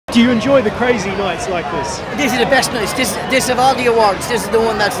Do you enjoy the crazy nights like this? This is the best nights. This of all the awards, this is the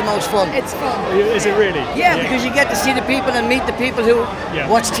one that's the most fun. It's fun. Is it really? Yeah, because you get to see the people and meet the people who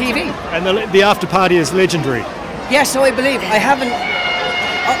watch TV. And the after party is legendary. Yes, so I believe.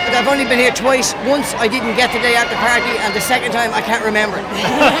 I've only been here twice. Once I didn't get to the after party, and the second time I can't remember.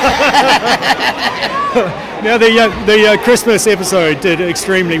 Now the Christmas episode did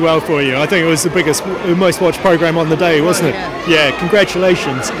extremely well for you. I think it was the most watched program on the day, wasn't it? Yeah,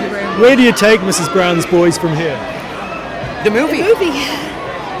 congratulations. Where do you take Mrs. Brown's Boys from here? The movie. The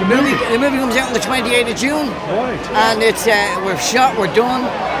movie. The movie comes out on the 28th of June. Right. And it's we're shot, we're done.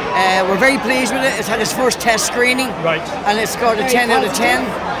 We're very pleased with it. It's had its first test screening. Right. And it's scored a 10 out of 10.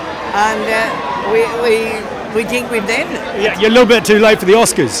 And we think we've nailed it. Yeah, you're a little bit too late for the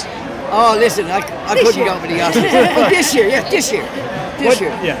Oscars. Oh, listen, I couldn't go for the Oscars. Oh, this year.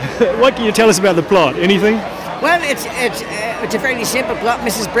 Yeah. What can you tell us about the plot? Anything? Well, it's a fairly simple plot.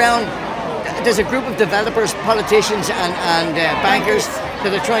 Mrs. Brown, there's a group of developers, politicians and bankers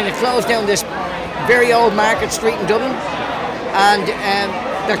that are trying to close down this very old market street in Dublin. And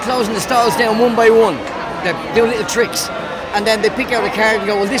they're closing the stalls down one by one. They're doing little tricks. And then they pick out a card and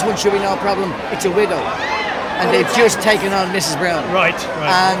go, well, this one should be no problem. It's a widow. And they've just taken on Mrs. Brown. Right.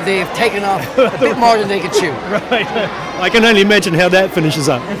 And they've taken off a bit more than they could chew. Right. I can only imagine how that finishes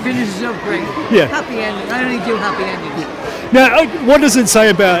up. It finishes up great. Yeah. Happy ending. I only do happy endings. Now, what does it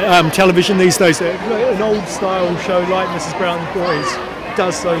say about television these days? An old-style show like Mrs. Brown's Boys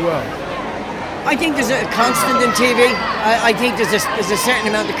does so well. I think there's a constant in TV. I think there's a certain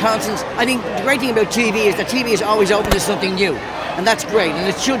amount of constants. I think the great thing about TV is that TV is always open to something new, and that's great, and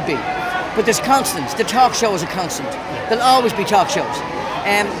it should be. But there's constants. The talk show is a constant. There'll always be talk shows.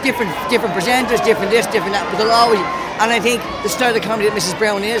 Different presenters, different this, different that, but they'll always. And I think the style of comedy that Mrs.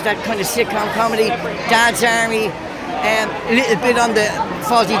 Brown is, that kind of sitcom comedy, Dad's Army, a little bit on the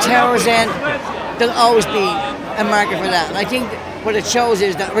Fawlty Towers end, there'll always be a market for that. And I think what it shows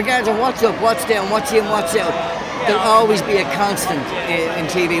is that regardless of what's up, what's down, what's in, what's out, there'll always be a constant in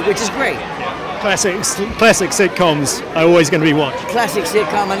TV, which is great. Classic sitcoms are always going to be watched. Classic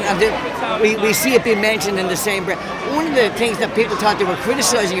sitcom, and we see it being mentioned in the same breath. One of the things that people thought they were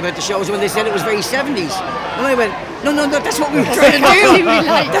criticising about the show was when they said it was very 70s. And I went, no, that's what we were trying to do.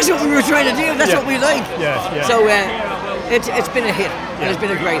 That's what we were trying to do. That's what we like. Yeah. So it's been a hit, and it's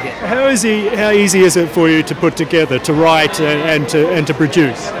been a great hit. How easy is it for you to put together, to write and to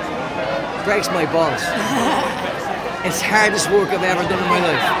produce? Breaks my balls. It's the hardest work I've ever done in my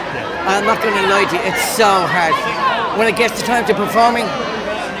life. I'm not going to lie to you, it's so hard. When it gets to time to performing,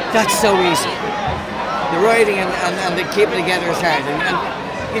 that's so easy. The writing and the keeping together is hard. And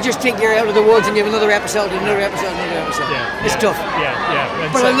you just think you're out of the woods and you have another episode, another episode. It's tough.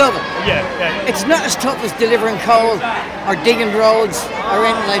 But I love it. It's not as tough as delivering coal or digging roads or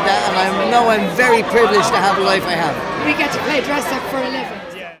anything like that. And I know I'm very privileged to have the life I have. We get to play dress up for a living.